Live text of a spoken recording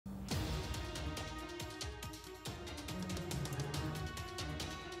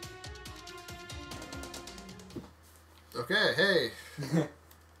Okay, hey.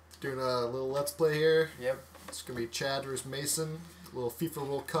 Doing a little Let's Play here. Yep. It's going to be Chad versus Mason. A little FIFA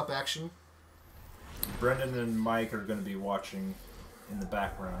World Cup action. Brendan and Mike are going to be watching in the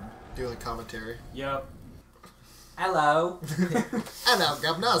background. Doing commentary. Yep. Hello. Hello,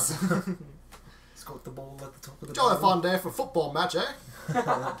 governors. Let's go with the ball at the top of the Jolly fun day for a football match, eh?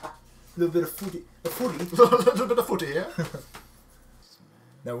 A little bit of footy. A little bit of footy here.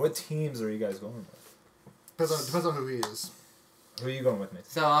 Now, what teams are you guys going with? Depends on who he is. Who are you going with, mate?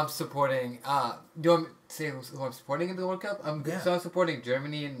 So I'm supporting. Do you want me to say who I'm supporting in the World Cup? So I'm supporting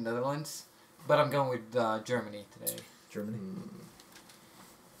Germany and Netherlands, but I'm going with Germany today. Germany.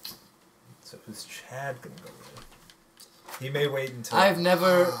 So who's Chad gonna go with? He may wait until I've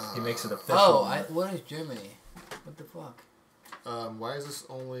never. he makes it official. Oh, what is Germany? What the fuck? Why is this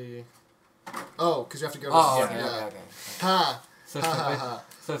only... Oh, because you have to go... Oh, to... okay. Ha! So Ha, stupid. ha, ha.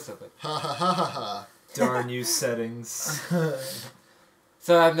 So stupid. Ha ha ha ha ha. Darn you settings.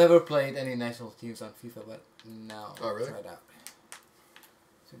 So I've never played any national teams on FIFA, but now Oh, really? try it out.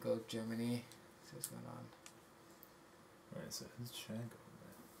 So go Germany. See what's going on. Alright, so who's Chad going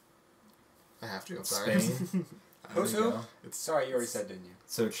I have to, I'm sorry. with? Spain. Who's There we who? go. Sorry, you already said, didn't you?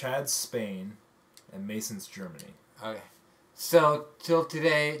 So Chad's Spain, and Mason's Germany. Okay. So till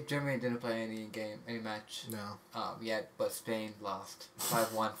today, Germany didn't play any match. No. Yet, but Spain lost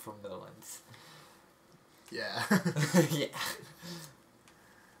 5-1 from Netherlands. Yeah. Yeah.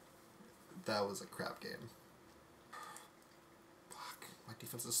 That was a crap game. Fuck. My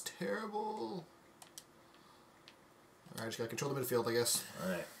defense is terrible. Alright, just gotta control the midfield, I guess.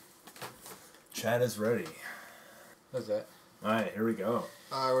 Alright. Chad is ready. What's that? Alright, here we go.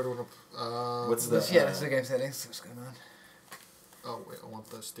 Where do I want to... What's the... Yeah, that's the game settings. What's going on? Oh, wait, I want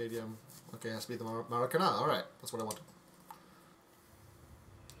the stadium. Okay, it has to be the Maracana. Alright, that's what I wanted.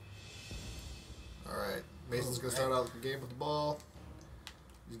 Alright, Mason's going to start out the game with the ball.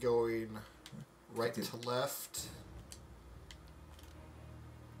 He's going right to left.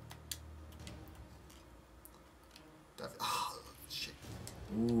 Oh, shit.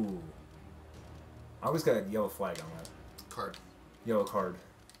 Ooh. I always got a yellow flag on that. Card. Yellow card.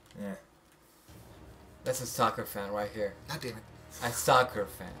 Yeah. That's a soccer fan right here. God damn it. A soccer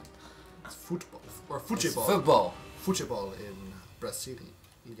fan. It's football. Or It's futebol. football. Futebol in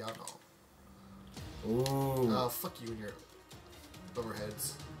Brasiliano. Ooh. Oh, fuck you and your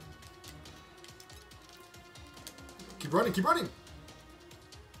overheads. Keep running, keep running!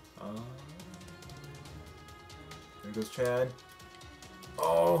 There goes Chad.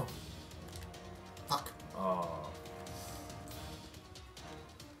 Oh. Fuck. Oh.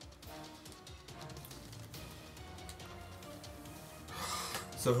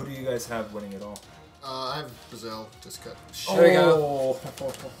 So who do you guys have winning it all? I have Brazil. Just cut. There we go.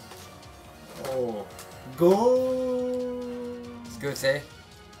 Oh. Go. It's good, say.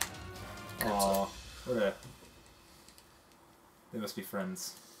 Aw. What a... They must be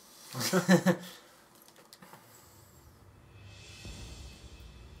friends.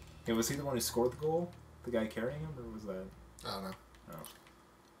 Okay, was he the one who scored the goal? The guy carrying him, or was that... I don't know. Oh.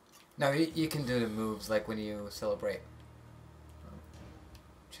 No, you can do the moves like when you celebrate.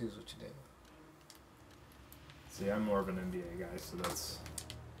 Choose what you do. See, I'm more of an NBA guy, so that's...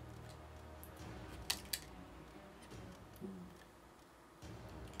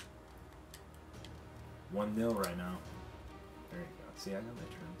 1-0 right now. There you go. See, I know my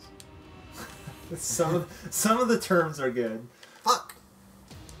terms. some of the terms are good. Fuck!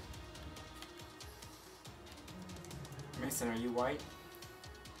 Mason, are you white?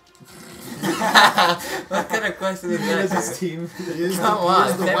 What kind of question is that? His team. Come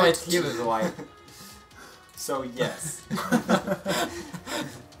on, say my team is white. So, yes.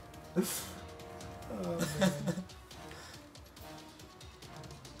 Oh, man.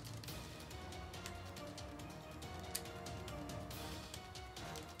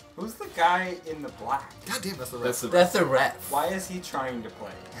 Who's the guy in the black? God damn, that's the That's ref. the That's a ref. Why is he trying to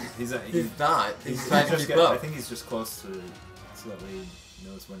play? He's not. He's trying to just keep I up. think he's just close to so that way he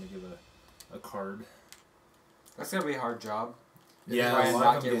knows when to give a card. That's gonna be a hard job. Yeah, Try a and lot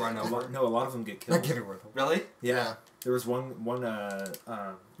not of them get get run over. No, a lot of them get Not killed. getting worth it. Really? Yeah, there was one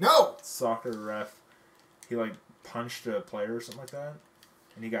No! soccer ref. He like punched a player or something like that,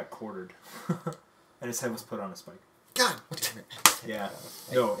 and he got quartered, and his head was put on a spike. God damn it. Yeah,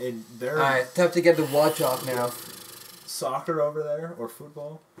 no, in their Alright, time to get the watch off now. soccer over there or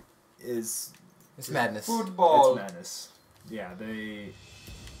football is It's madness. Football. it's madness. Yeah,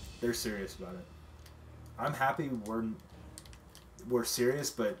 they're serious about it. I'm happy we're serious,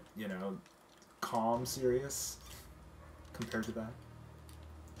 but you know, calm serious compared to that.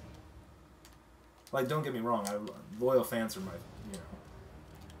 Like, don't get me wrong, loyal fans are my, you know.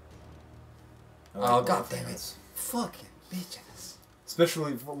 I like Oh loyal god damn it! fans. Fucking bitches.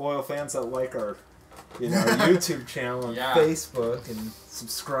 Especially for loyal fans that like our, you know, YouTube channel and Yeah. Facebook and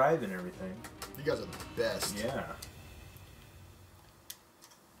subscribe and everything. You guys are the best. Yeah.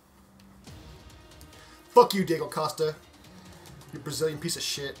 Fuck you, Diego Costa. You Brazilian piece of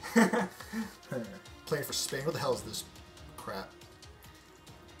shit. Playing for Spain. What the hell is this crap?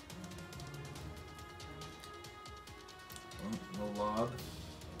 No lob.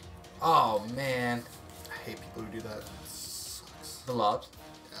 Oh man, I hate people who do that. It sucks. the lobs.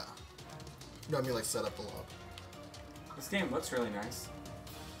 Yeah. No, I mean like set up the lob. This game looks really nice.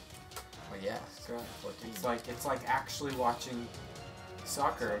 Oh yeah, it's around 14. It's like actually watching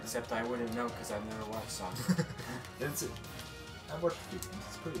soccer, except I wouldn't know because I've never watched soccer. I've watched a few things.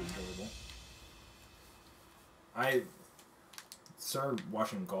 It's pretty enjoyable. I started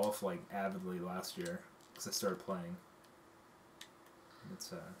watching golf like avidly last year because I started playing.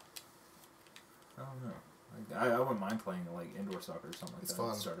 It's I don't know. I wouldn't mind playing like indoor soccer or something like It's that.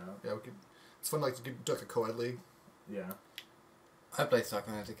 fun. To start out. Yeah, we could. It's fun, like to do like a co-ed league. Yeah. I played soccer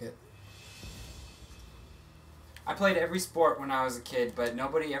when I was a kid. I played every sport when I was a kid, but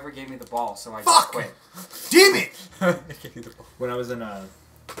nobody ever gave me the ball, so I Fuck! just quit. Damn it! When I was in I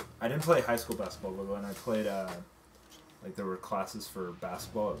didn't play high school basketball, but when I played like there were classes for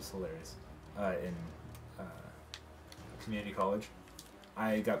basketball, it was hilarious. In community college,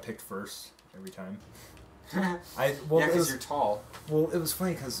 I got picked first every time. Yeah, it because was, you're tall. well, it was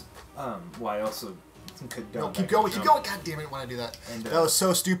funny because I also could No, dunk. keep I could going, keep jump. going. God damn it, when I do that. And, That was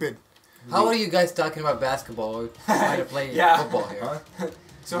so stupid. How are you guys talking about basketball? We're trying to play Yeah. football here. Huh?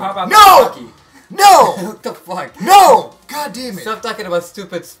 So how about No! hockey? No! What the fuck? No! God damn it. Stop talking about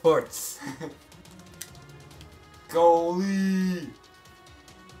stupid sports. Goalie.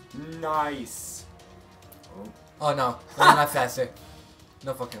 Nice. Oh no, I'm not faster.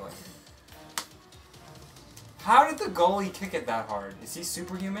 No fucking way. How did the goalie kick it that hard? Is he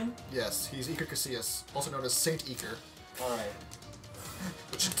superhuman? Yes, he's Iker Casillas, also known as Saint Iker. Alright.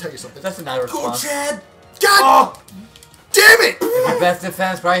 Which should tell you something. That's not a Go, response. Chad! God damn it! The best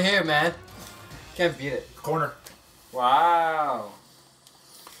defense right here, man. Can't beat it. Corner. Wow.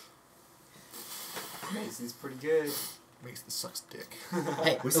 Mason's pretty good. Mason sucks dick.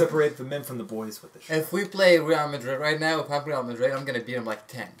 Hey, We separate the men from the boys with this shit. if we play Real Madrid right now, if I'm Real Madrid, I'm gonna beat them like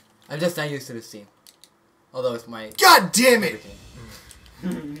 10. I'm just not used to this team. Although it's my God damn it!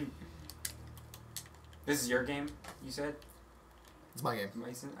 favorite team. This is your game, you said? It's my game.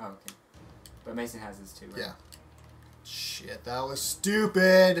 Mason? Oh, okay. But Mason has his too, right? Yeah. Shit, that was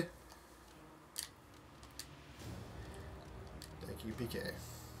stupid. Thank you, PK.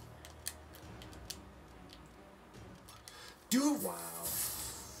 Dude, Wow.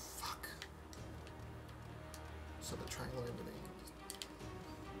 fuck. So the triangle ended.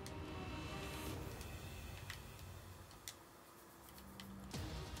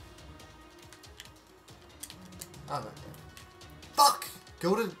 Oh, god Fuck!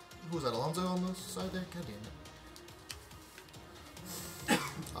 Go to. Who was that? Alonso on the side there? God damn it.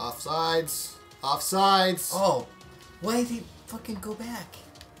 Offsides. Offsides. Oh, why did he fucking go back?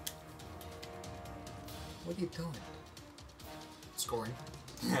 What are you doing? Scoring.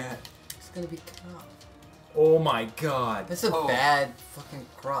 It's gonna be cut. Oh my god. That's a Oh. bad fucking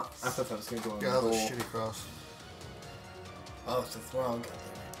cross. I thought that was gonna go in Yeah, the that was a goal. shitty cross. Oh, it's a throw. God damn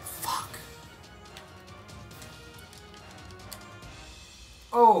it. Fuck.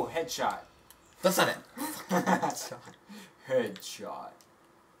 Oh, headshot. That's not it. Headshot.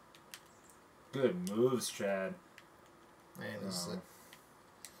 Good moves, Chad. Man, this is Oh. like.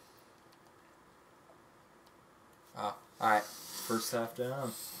 Oh, alright. First half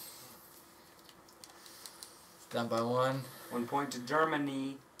down. Down by 1. 1 point to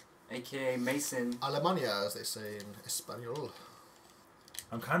Germany, aka Mason. Alemania, as they say in Espanol.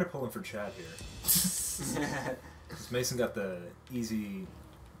 I'm kind of pulling for Chad here. 'Cause Mason got the easy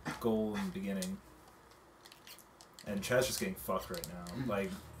goal in the beginning. And Chad's just getting fucked right now.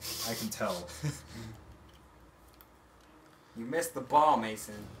 Like, I can tell. You missed the ball,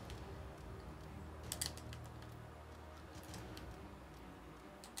 Mason.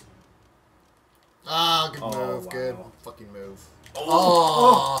 Ah, good Oh, move, wow. good fucking move.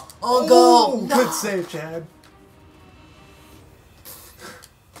 Oh, go! No. Good save, Chad.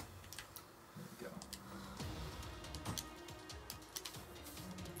 There we go.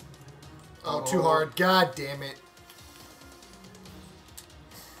 Oh, too hard. God damn it.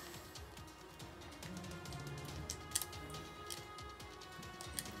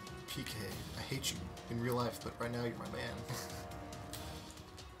 PK, I hate you in real life, but right now you're my man.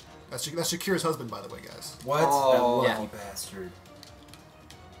 That's Shakira's husband, by the way, guys. What? Oh. That lucky bastard.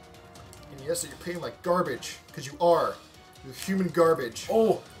 And yes, you're paying like garbage, because you are. You're human garbage.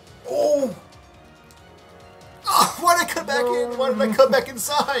 Oh! Oh! Oh, why did I cut back in? Why did I cut back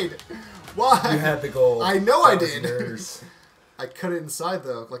inside? Why? You had the goal. I know I That was did. yours. I cut it inside,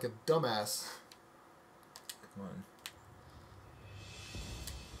 though, like a dumbass. Come on.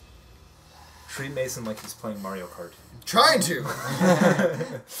 Treat Mason like he's playing Mario Kart. Trying to.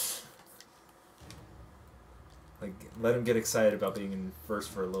 Like, let him get excited about being in first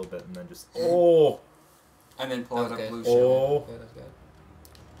for a little bit, and then just And then pull That out was a good. blue shell. Good, that's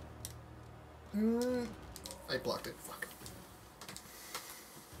good. I blocked it. Fuck.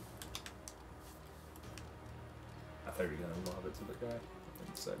 I thought you were gonna lob it to the guy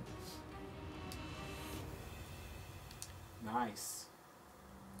instead. Nice.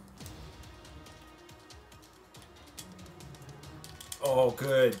 Oh,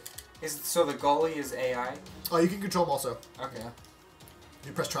 good. So the goalie is AI? Oh, you can control him also. Okay. Yeah.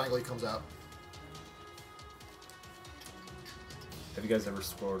 You press triangle, he comes out. Have you guys ever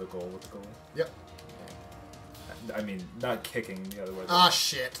scored a goal with the goalie? Yep. I mean, not kicking the other way. Ah,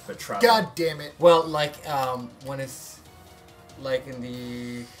 shit. But try. God damn it. Well, like when it's like in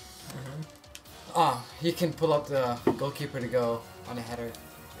the you can pull up the goalkeeper to go on a header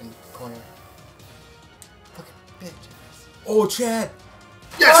in the corner. Fucking bitch. Oh, Chad!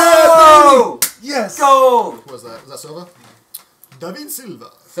 Yes! Oh! Yes! Go! Who was that? Was that Silva? David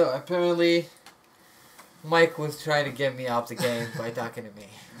Silva. So apparently, Mike was trying to get me off the game by talking to me.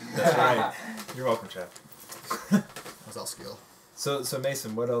 That's right. You're welcome, Chad. That was all skill. So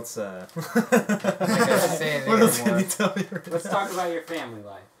Mason, what else? I can't say anything What else anymore. can you tell me? Right Let's now? talk about your family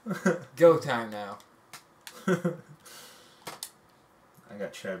life. Go time now. I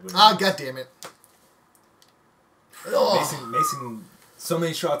got Chad winning. Ah, god damn it. Oh. Mason, so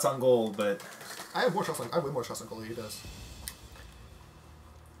many shots on goal, but I have more shots on. I have way more shots on goal than he does.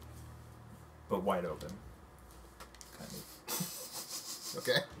 wide open. Kind of.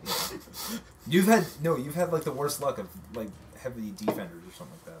 Okay. You've had like the worst luck of like heavy defenders or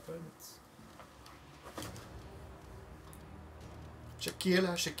something like that, but it's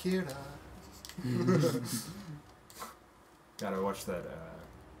Shakira. gotta watch that.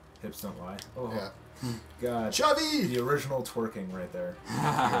 Hips don't lie. Oh Yeah. God. Chubby! The original twerking right there.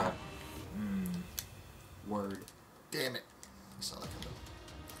 Yeah. Word. Damn it. I saw that coming.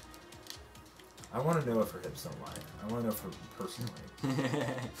 I want to know if her hips don't lie. I want to know if her personally.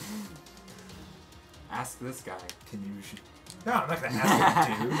 Ask this guy. Can you? No, I'm not gonna ask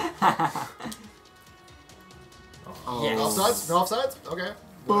him, dude. Oh. Yes. Offsides? No offsides? Okay.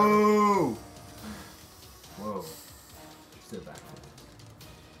 Boo! Whoa. Just did that.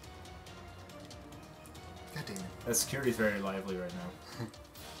 God damn it. That security's very lively right now.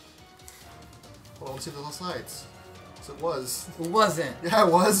 Hold on, let's see the little slides. So it was. It wasn't. Yeah,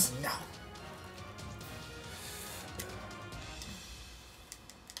 it was. No.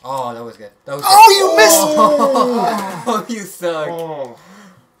 Oh, that was good. That was Oh, good. you missed! Oh, you suck. Oh.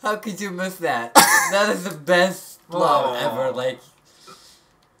 How could you miss that? That is the best love Oh. ever. Like,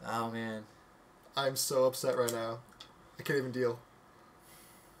 oh man. I'm so upset right now. I can't even deal.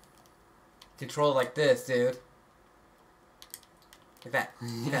 Control like this, dude. Like that.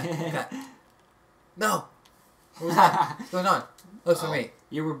 Like that. Like that. No. What was that? What's going on? That was for me.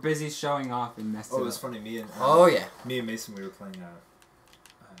 You were busy showing off and messed Oh, it it was up. funny. Me and Mason, we were playing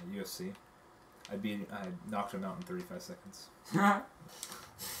UFC. I knocked him out in 35 seconds.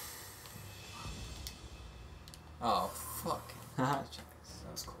 Oh, fuck. That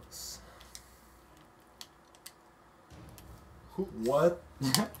was close. Who? What?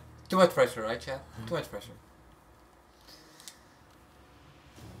 Too much pressure, right, Chad? Too much pressure.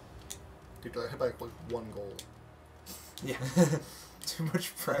 Dude, I hit by like one goal. Yeah. Too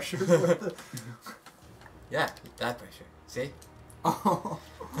much pressure. What the? Yeah, that pressure. See? Oh.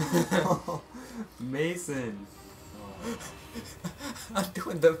 Mason. I'm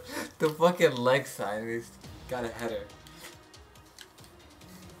doing the fucking leg sign. He's got a header.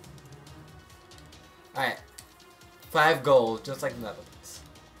 Alright. 5 goals, just like the Netherlands.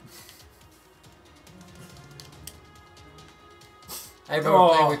 I remember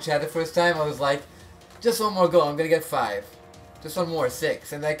playing with Chad the first time. I was like, just one more goal, I'm gonna get 5. Just one more,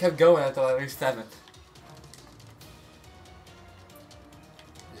 6. And I kept going until I reached 7.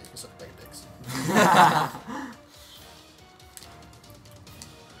 Yeah, you can suck bag of dicks.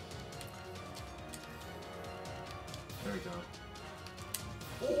 There we go.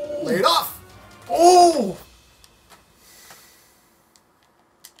 Lay it off! Oh!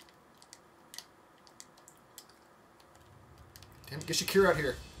 Damn, get Shakira out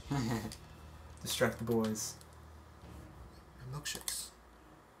here. Distract the boys. Milkshakes.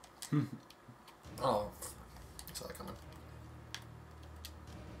 Oh. Saw that coming.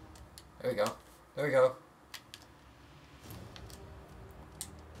 There we go. There we go.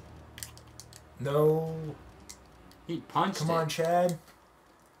 No. He punched Come it. on, Chad.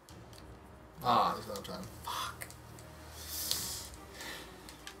 Ah. There's no time. Fuck.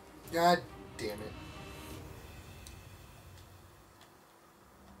 God damn it.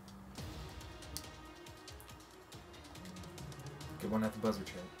 Get one at the buzzer,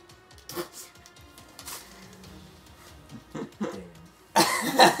 Chad.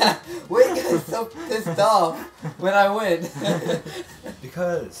 Damn. Wait, get so pissed off when I win.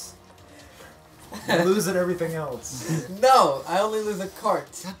 Because you lose at everything else. No, I only lose a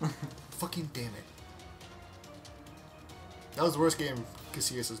cart. God fucking damn it. That was the worst game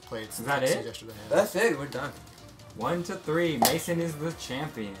Casillas has played since that it? yesterday. That's it. We're done. 1-3. Mason is the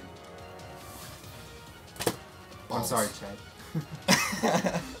champion. I'm Balls. sorry, Chad.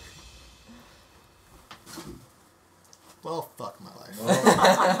 Well, fuck my life.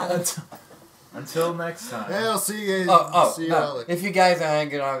 Well, until next time. Yeah, I'll see you guys. See you no. out. If you guys are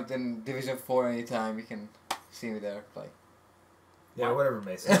hanging out in Division 4 anytime, you can see me there play. Yeah, whatever,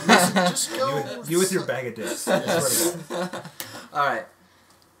 Mason. Just go. You with your bag of dicks. I swear to God. Alright.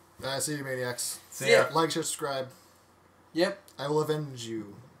 See you, Maniacs. See ya. Like, share, subscribe. Yep. I will avenge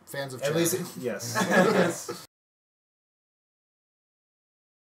you, fans of At Chad. least, yes. Yes.